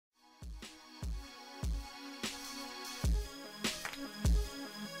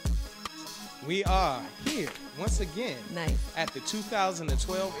We are here once again Nice. at the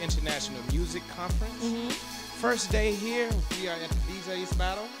 2012 International Music Conference. First day here, we are at the DJ's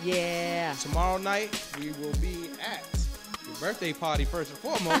Battle. Yeah. Tomorrow night, we will be at your birthday party first and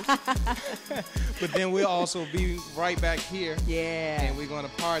foremost. But then we'll also be right back here. Yeah. And we're going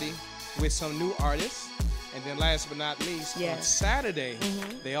to party with some new artists. And then last but not least, on Saturday,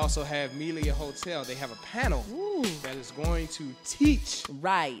 they also have Melia Hotel. They have a panel that is going to teach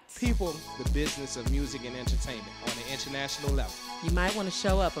people the business of music and entertainment on an international level. You might want to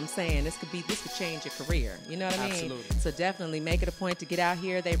show up. I'm saying this could change your career. You know what I mean? Absolutely. So definitely make it a point to get out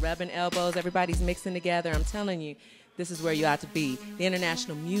here. They rubbing elbows. Everybody's mixing together. I'm telling you, this is where you ought to be. The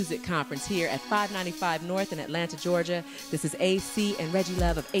International Music Conference here at 595 North in Atlanta, Georgia. This is AC and Reggie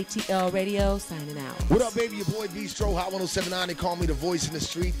Love of ATL Radio signing out. What up, baby? Your boy Bistro, Hot 1079. They call me the voice in the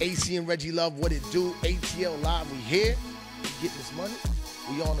street. AC and Reggie Love, what it do? ATL Live, we here. We getting this money.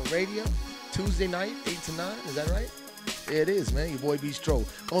 We on the radio. Tuesday night, 8 to 9. Is that right? Yeah, it is, man. Your boy Bistro.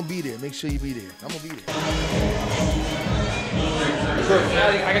 I'm going to be there. Make sure you be there. I'm going to be there.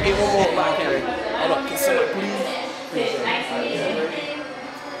 I got to get one more back here. Hold up. Can someone please? ATL Radio,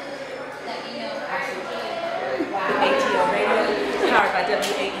 powered by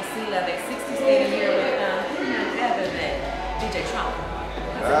WAEC Love X60, standing here with none other than DJ Trump.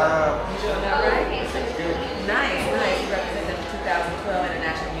 You doing that right? Nice. You represent the 2012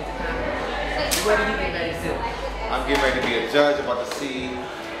 International Music Conference. What are you getting ready to do? I'm getting ready to be a judge. I'm about to see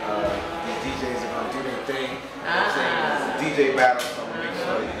these DJs are going to do their thing. It's a DJ battle, so I'm going to make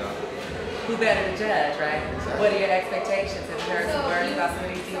sure, you know. Who better to judge, right? Exactly. What are your expectations? Have you heard some words about some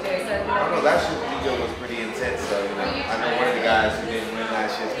of these DJs? I don't know, last year's DJ was pretty intense, so, you know, I know one of the guys who didn't win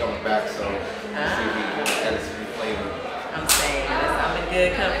last year's coming back, so we'll see if he can add some new flavor. I'm saying, I'm in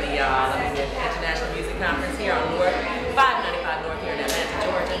good company, y'all. I'm in the International Music Conference here on North, 595 North here in Atlanta,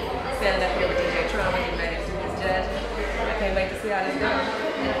 Georgia. Standing up here with DJ Trump, getting ready to do his judging. I can't wait to see how this goes.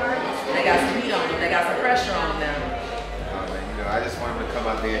 They got some heat on them. They got some pressure on them. I just want them to come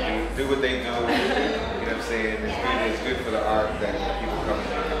out there and do what they do. You know what I'm saying? It's good for the art that people come in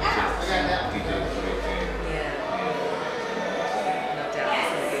there and just see DJs do their thing. No doubt.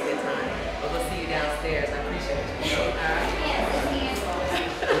 It's going to be a good time. But we'll see you downstairs. I appreciate you. All right.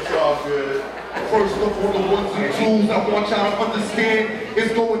 It's all good. First look on the ones and twos. I want y'all to understand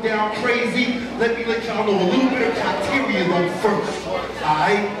it's going down crazy. Let me let y'all know a little bit of criteria though first.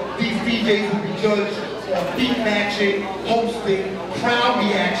 Alright? These DJs will be judged on beat matching, hosting, crowd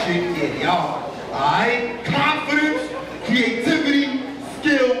reaction, and y'all. Alright? Confidence, creativity,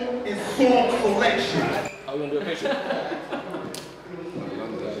 skill, and song selection. Are we gonna do a picture?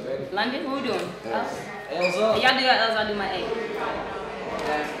 London, what we doing? L's up. Y'all do your L's, I'll do my A.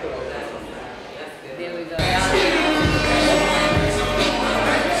 There we go.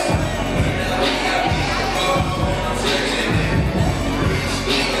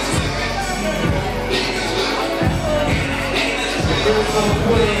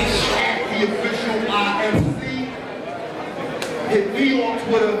 The official IMC. Hit me on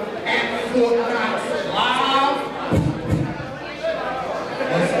Twitter at Fort Knox Live.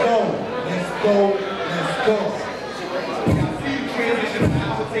 Let's go. I see the transition of how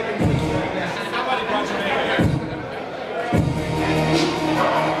we're taking place right now.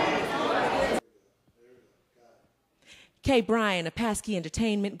 K. Bryan, Apaski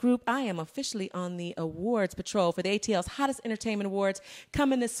Entertainment Group. I am officially on the awards patrol for the ATL's Hottest Entertainment Awards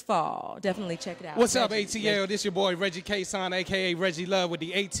coming this fall. Definitely check it out. What's up, ATL? This your boy Reggie K-Son, a.k.a. Reggie Love with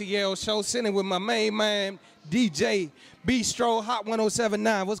the ATL show. Sitting with my main man, DJ Bistro, Hot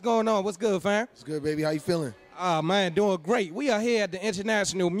 1079. What's going on? What's good, fam? It's good, baby. How you feeling? Man, doing great. We are here at the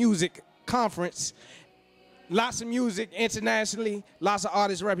International Music Conference. Lots of music internationally, lots of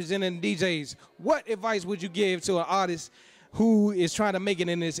artists representing DJs. What advice would you give to an artist who is trying to make it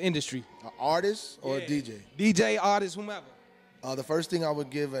in this industry? An artist or a DJ? DJ, artist, whomever. The first thing I would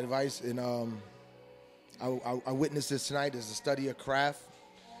give advice, and I witnessed this tonight, is to study your craft.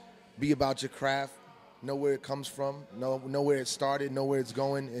 Be about your craft. Know where it comes from. Know where it started. Know where it's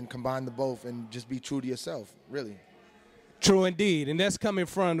going, and combine the both, and just be true to yourself, really. True indeed, and that's coming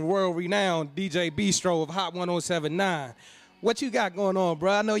from the world-renowned DJ Bistro of Hot 1079. What you got going on,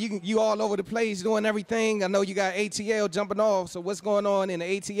 bro? I know you all over the place doing everything. I know you got ATL jumping off, so what's going on in the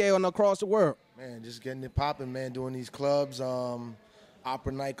ATL and across the world? Man, just getting it popping, man, doing these clubs,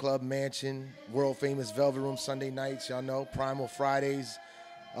 Opera Nightclub, Mansion, world-famous Velvet Room Sunday nights, y'all know, Primal Fridays.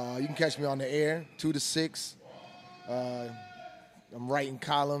 You can catch me on the air, 2 to 6. I'm writing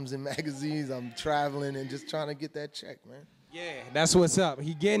columns in magazines. I'm traveling and just trying to get that check, man. Yeah, that's what's up.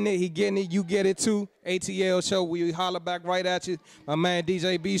 He getting it, you get it too. ATL show, we holler back right at you. My man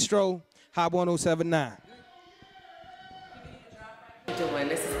DJ Bistro, Hot 1079. Doing.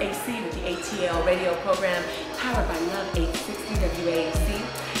 This is AC with the ATL radio program powered by Love 860 WAAC,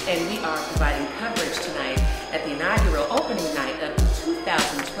 and we are providing coverage tonight at the inaugural opening night of the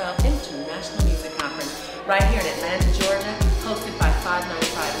 2012 International Music Conference right here in Atlanta, Georgia, hosted by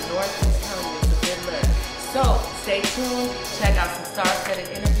 595 North, and it's telling you it's a good look. So stay tuned, check out some star-studded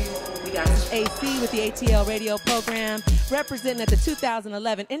interviews. We got AC with the ATL radio program, representing at the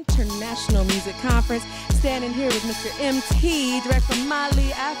 2011 International Music Conference. Standing here with Mr. MT, direct from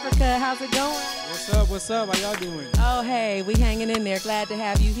Mali, Africa. How's it going? What's up? What's up? How y'all doing? Oh, hey, we hanging in there. Glad to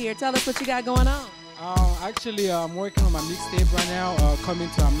have you here. Tell us what you got going on. Actually, I'm working on my mixtape right now, Coming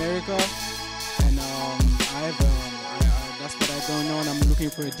to America, and that's what I don't know, and I'm looking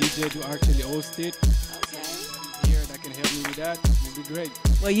for a DJ to actually host it. Here that can help me with that. It'd be great.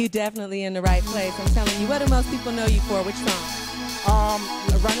 Well, you definitely in the right place. I'm telling you. What do most people know you for? Which song?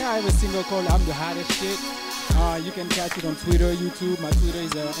 Right now I have a single called I'm the Hottest Shit. You can catch it on Twitter, YouTube. My Twitter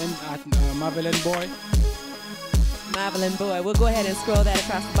is Marvelin Boy. Marvelin Boy. We'll go ahead and scroll that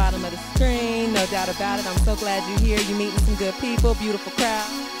across the bottom of the screen. No doubt about it. I'm so glad you're here. You're meeting some good people. Beautiful crowd.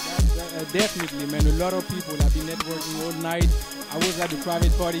 Definitely, man. A lot of people. I've been networking all night. I was at the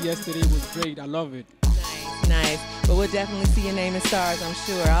private party yesterday. It was great. I love it. Nice. But we'll definitely see your name in stars, I'm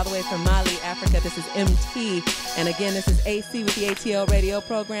sure. All the way from Mali, Africa, this is MT. And again, this is AC with the ATL radio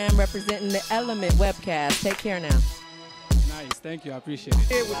program, representing the Element webcast. Take care now. Nice. Thank you. I appreciate it.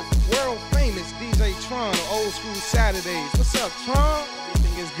 Here with world famous DJ Tron on Old School Saturdays. What's up, Tron?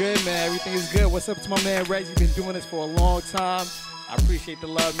 Everything is good, man. Everything is good. What's up to my man Reggie? Been doing this for a long time. I appreciate the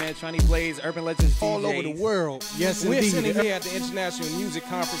love, man. Tronny Blaze, Urban Legends DJs. All over the world. Yes, We're indeed. sitting here at the International Music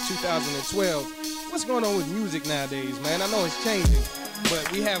Conference 2012. What's going on with music nowadays, man? I know it's changing,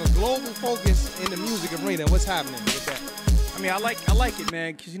 but we have a global focus in the music arena. What's happening with that? I mean, I like it,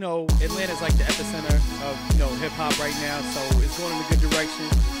 man, because, you know, Atlanta's like the epicenter of, you know, hip-hop right now, so it's going in a good direction.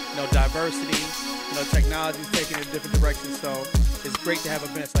 You know, diversity, you know, technology's taking a different direction, so it's great to have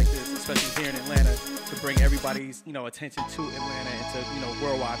events like this, especially here in Atlanta, to bring everybody's, you know, attention to Atlanta and to, you know,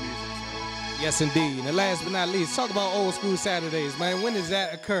 worldwide music. Yes, indeed. And last but not least, talk about Old School Saturdays, man. When does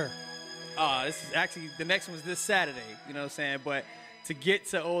that occur? This is actually, the next one's this Saturday, you know what I'm saying? But to get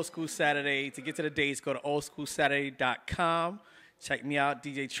to Old School Saturday, to get to the dates, go to oldschoolsaturday.com. Check me out,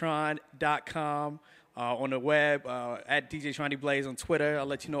 djtron.com. On the web, at DJ Tronny Blaze on Twitter. I'll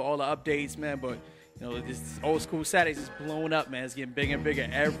let you know all the updates, man. But, you know, this Old School Saturdays is blowing up, man. It's getting bigger and bigger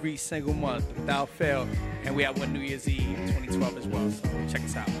every single month without fail. And we have one New Year's Eve 2012 as well, so check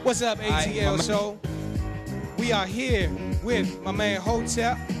us out. What's up, ATL Show? We are here with my man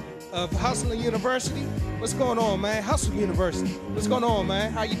Hotep of Hustler University. What's going on, man? Hustle University. What's going on,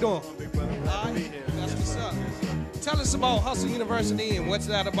 man? How you doing? Big brother, glad to be here. That's what's up. Tell us about Hustle University and what's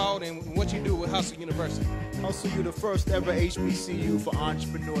that about and what you do with Hustle University. Hustle U, the first ever HBCU for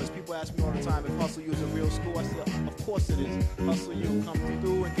entrepreneurs. People ask me all the time if Hustle U is a real school. I say, of course it is. Hustle U, come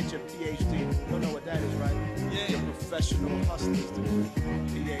through and get your PhD. You don't know what that is, right? Yeah. Your professional hustler's degree.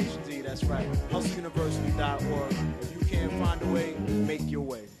 PhD, that's right. HustleUniversity.org. If you can't find a way, make your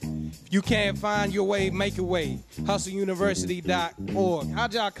way. If you can't find your way, make a way. HustleUniversity.org.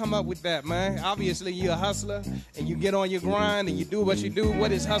 How'd y'all come up with that, man? Obviously, you're a hustler, and you get on your grind, and you do what you do.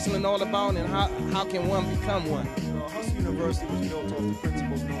 What is hustling all about, and how can one become one? Well, Hustle University was built off the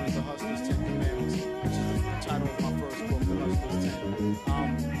principles known as the Hustler's 10 Commandments, which is the title of my first book, The Hustler's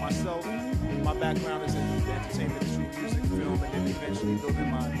 10. Myself, my background is in the entertainment industry, music, film, and then eventually building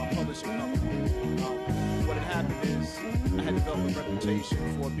my publishing company. What had happened is I had developed a reputation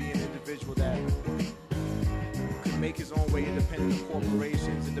for being an individual that could make his own way independent of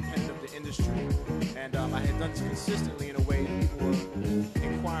corporations, independent of the industry. And I had done this consistently in a way that people were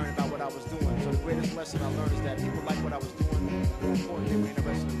inquiring about what I was doing. So the greatest lesson I learned is that people like what I was doing. More importantly, they were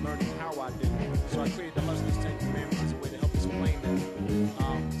interested in learning how I did it. So I created the Hustler's 10 Commandments as a way to help explain that.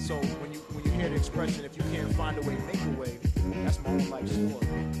 So when you hear the expression, if you can't find a way, make a way, that's my own life story.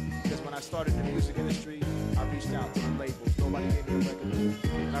 Because when I started in the music industry, I reached out to the labels. Nobody gave me a record.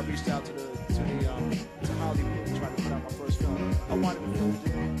 And I reached out to Hollywood to try to put out my first film. I wanted a film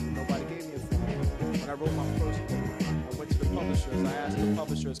deal. Nobody gave me a film. When I wrote my first book, I went to the publishers. I asked the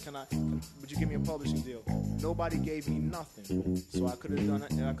publishers, would you give me a publishing deal? Nobody gave me nothing. So I could have done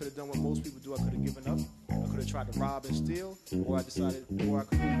it, and I could have done what most people do. I could have given up. I could have tried to rob and steal, or I could have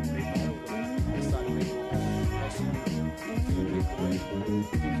made my own way. I decided to make my own. Also, you can't make a way.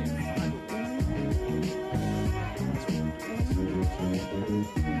 You can't find a way.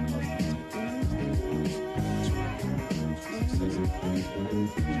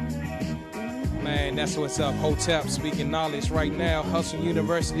 Man, Man, that's what's up. Hotep speaking knowledge right now. Hustle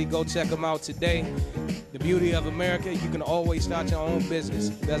University, go check them out today. The beauty of America, you can always start your own business.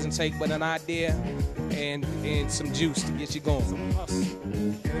 It doesn't take but an idea and some juice to get you going. Some hustle.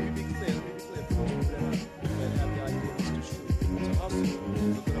 And let me be clear for those people that have the idea it's too short. To hustle,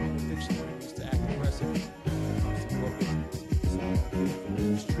 look it up in the dictionary, it means to act aggressively. To go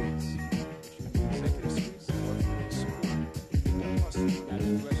in the streets, executive suites, or in school. You need to hustle, act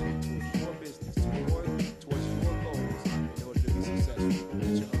aggressively towards your business, towards your goals in order to be successful.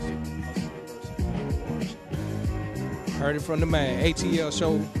 Get your hustle university. Heard it from the man. ATL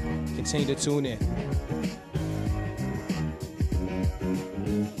Show. Continue to tune in.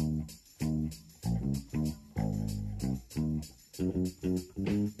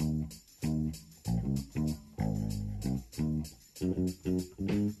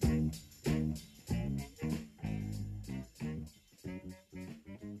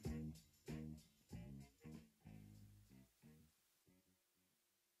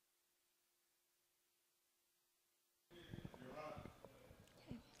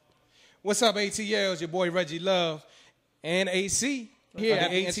 What's up, ATL? It's your boy Reggie Love and AC here at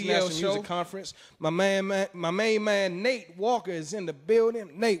the ATL Music Conference. My main man Nate Walker is in the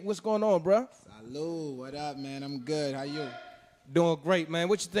building. Nate, what's going on, bro? Salud, what up, man? I'm good. How you? Doing great, man.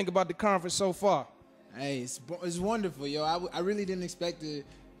 What you think about the conference so far? Hey, it's wonderful, yo. I really didn't expect to,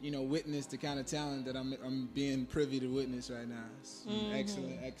 witness the kind of talent that I'm being privy to witness right now. It's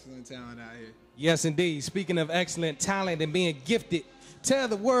excellent talent out here. Yes, indeed. Speaking of excellent talent and being gifted, tell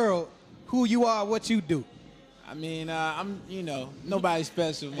the world who you are, what you do. I mean, I'm, nobody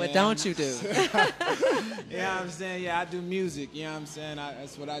special, man. What don't you do? You know what I'm saying? Yeah, I do music, you know what I'm saying?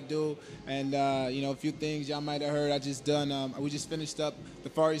 That's what I do. And, a few things y'all might have heard. I just done, we just finished up the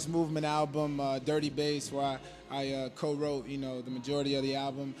Far East Movement album, Dirty Bass, where I co-wrote, the majority of the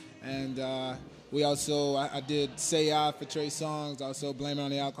album. And we also, I did Say I for Trey Songz, also Blame It on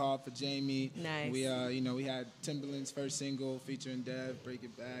the Alcohol for Jamie. Nice. We, we had Timbaland's first single featuring Dev, Break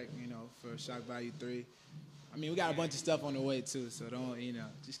It Back, for Shock Value 3. I mean, we got a bunch of stuff on the way, too, so don't,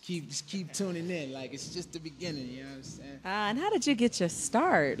 just keep tuning in. Like, it's just the beginning, you know what I'm saying? And how did you get your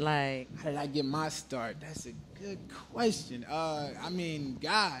start? Like, how did I get my start? That's a good question. I mean,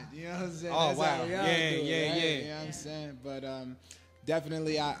 God, you know what I'm saying? Oh, That's wow. How we all Yeah. You know what I'm saying? But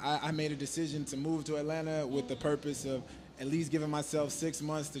definitely, I made a decision to move to Atlanta with the purpose of at least giving myself 6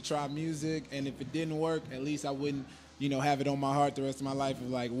 months to try music, and if it didn't work, at least I wouldn't, have it on my heart the rest of my life of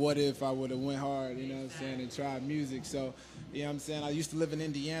like, what if I would have went hard, you know what I'm saying, and tried music. So, you know what I'm saying, I used to live in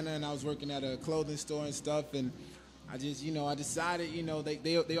Indiana, and I was working at a clothing store and stuff, and I just, I decided,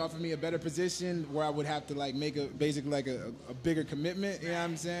 they offered me a better position where I would have to like make a bigger commitment, you know what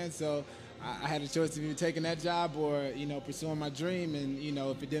I'm saying? So I had a choice of either taking that job or, pursuing my dream, and,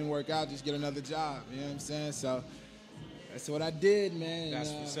 if it didn't work out, just get another job, you know what I'm saying? So that's what I did, man.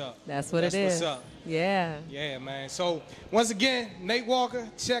 That's what's up. That's what it is. That's what's up. Yeah. Yeah, man. So, once again, Nate Walker,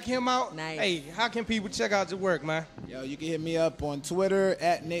 check him out. Nice. Hey, how can people check out your work, man? Yo, you can hit me up on Twitter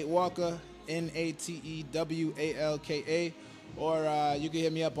at Nate Walker, NateWalka, or you can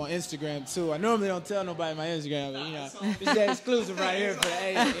hit me up on Instagram, too. I normally don't tell nobody my Instagram, but, it's that exclusive right here for the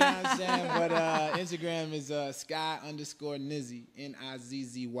A, you know what I'm saying? But Instagram is Sky_Nizzy,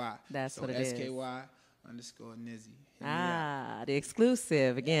 Nizzy. That's what it is. SKY_Nizzy. The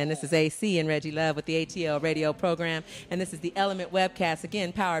exclusive. Again, this is AC and Reggie Love with the ATL radio program, and this is the Element webcast,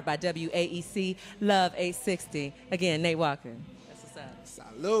 again, powered by WAEC Love 860. Again, Nate Walker. That's what's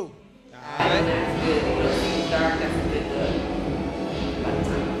up. Salud. That's good. That's a good look. By the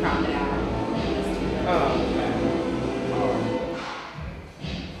time you crop it out.